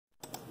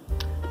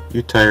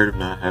You tired of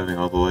not having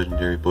all the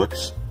legendary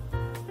books?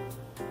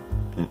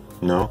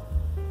 No?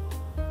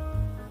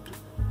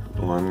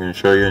 Well, I'm going to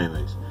show you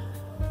anyways.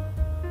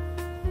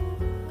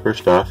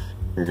 First off,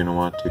 you're going to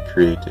want to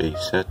create a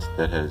set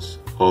that has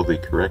all the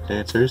correct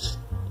answers.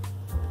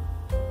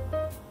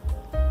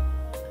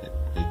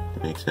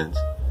 It makes sense.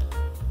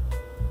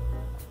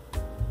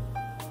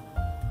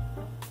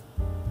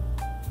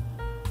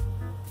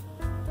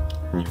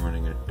 And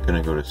you're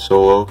going to go to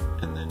solo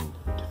and then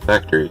to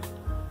factory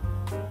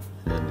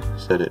and then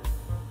set it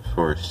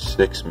for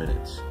 6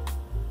 minutes.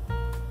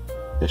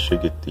 This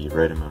should get the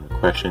right amount of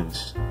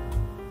questions.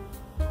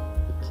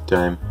 At the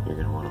time, you're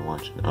going to want to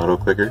launch an auto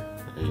clicker.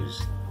 I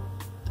use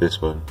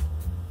this one,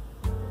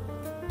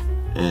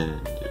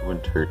 and it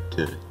wouldn't hurt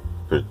to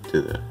put it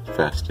to the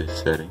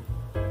fastest setting.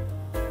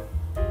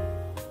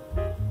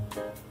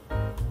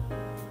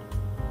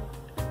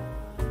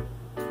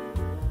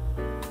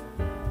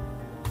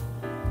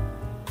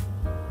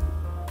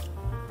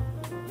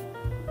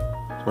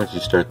 Once you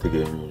start the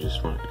game, you're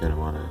just going to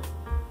want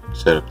to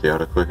set up the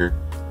auto clicker.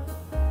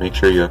 Make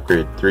sure you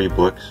upgrade 3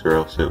 books, or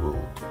else it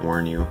will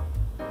warn you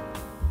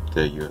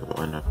that you have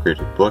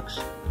unupgraded books.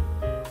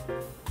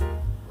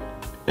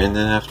 And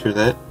then after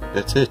that,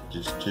 that's it.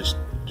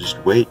 Just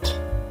wait.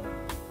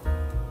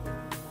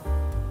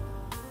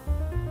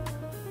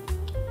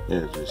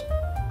 Yeah, just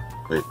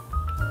wait.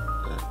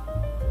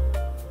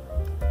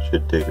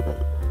 Should take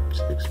about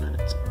 6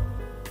 minutes.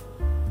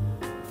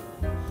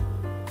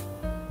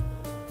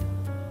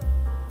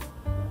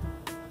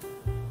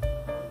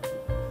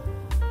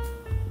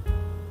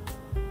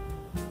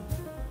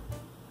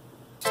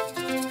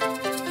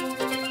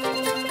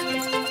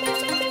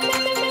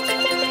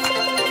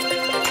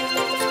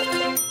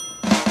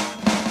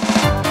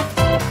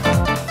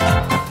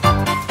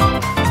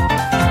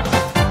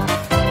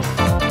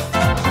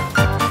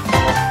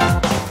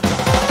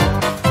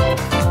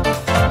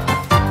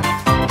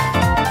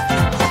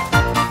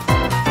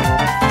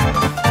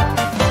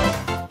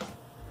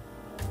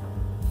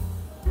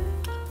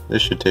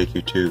 This should take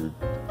you to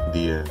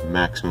the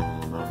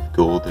maximum amount of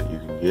gold that you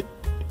can get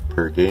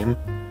per game,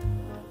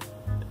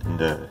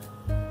 and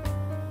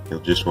you'll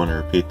just want to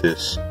repeat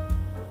this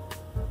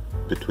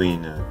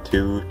between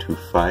 2 to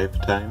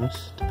 5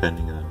 times,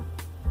 depending on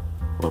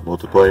what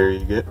multiplier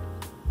you get.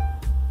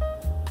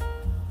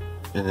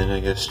 And then I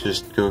guess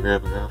just go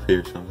grab a coffee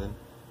or something.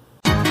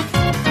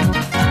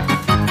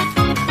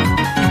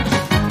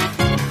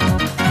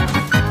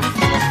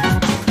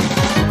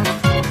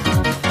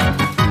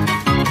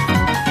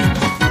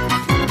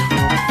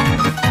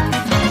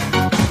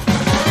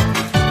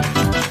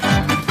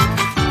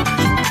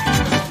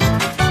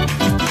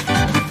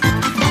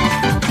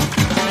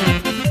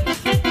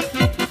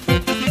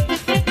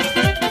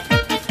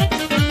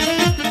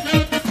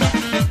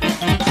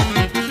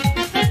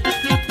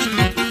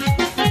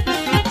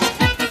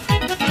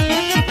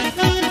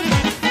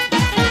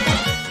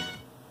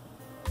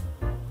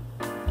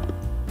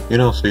 You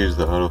can also use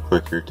the auto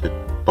clicker to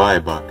buy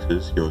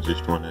boxes. You'll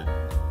just want to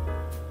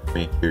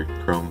make your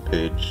Chrome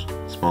page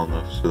small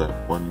enough so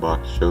that one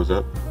box shows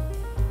up.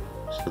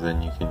 So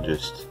then you can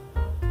just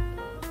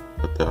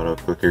let the auto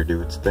clicker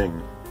do its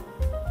thing.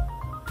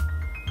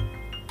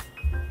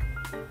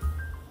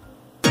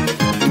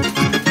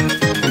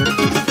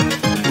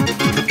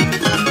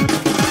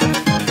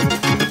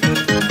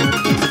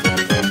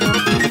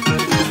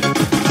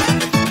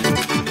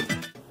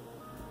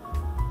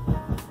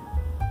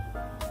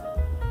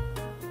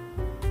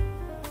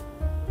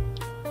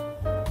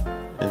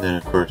 And then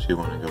of course you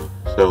want to go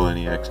sell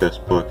any excess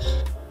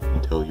books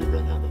until you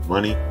run out of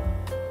money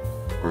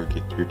or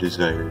get your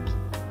desired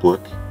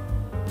book.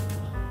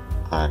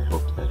 I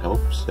hope that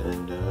helps,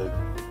 and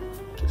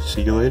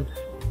see you later.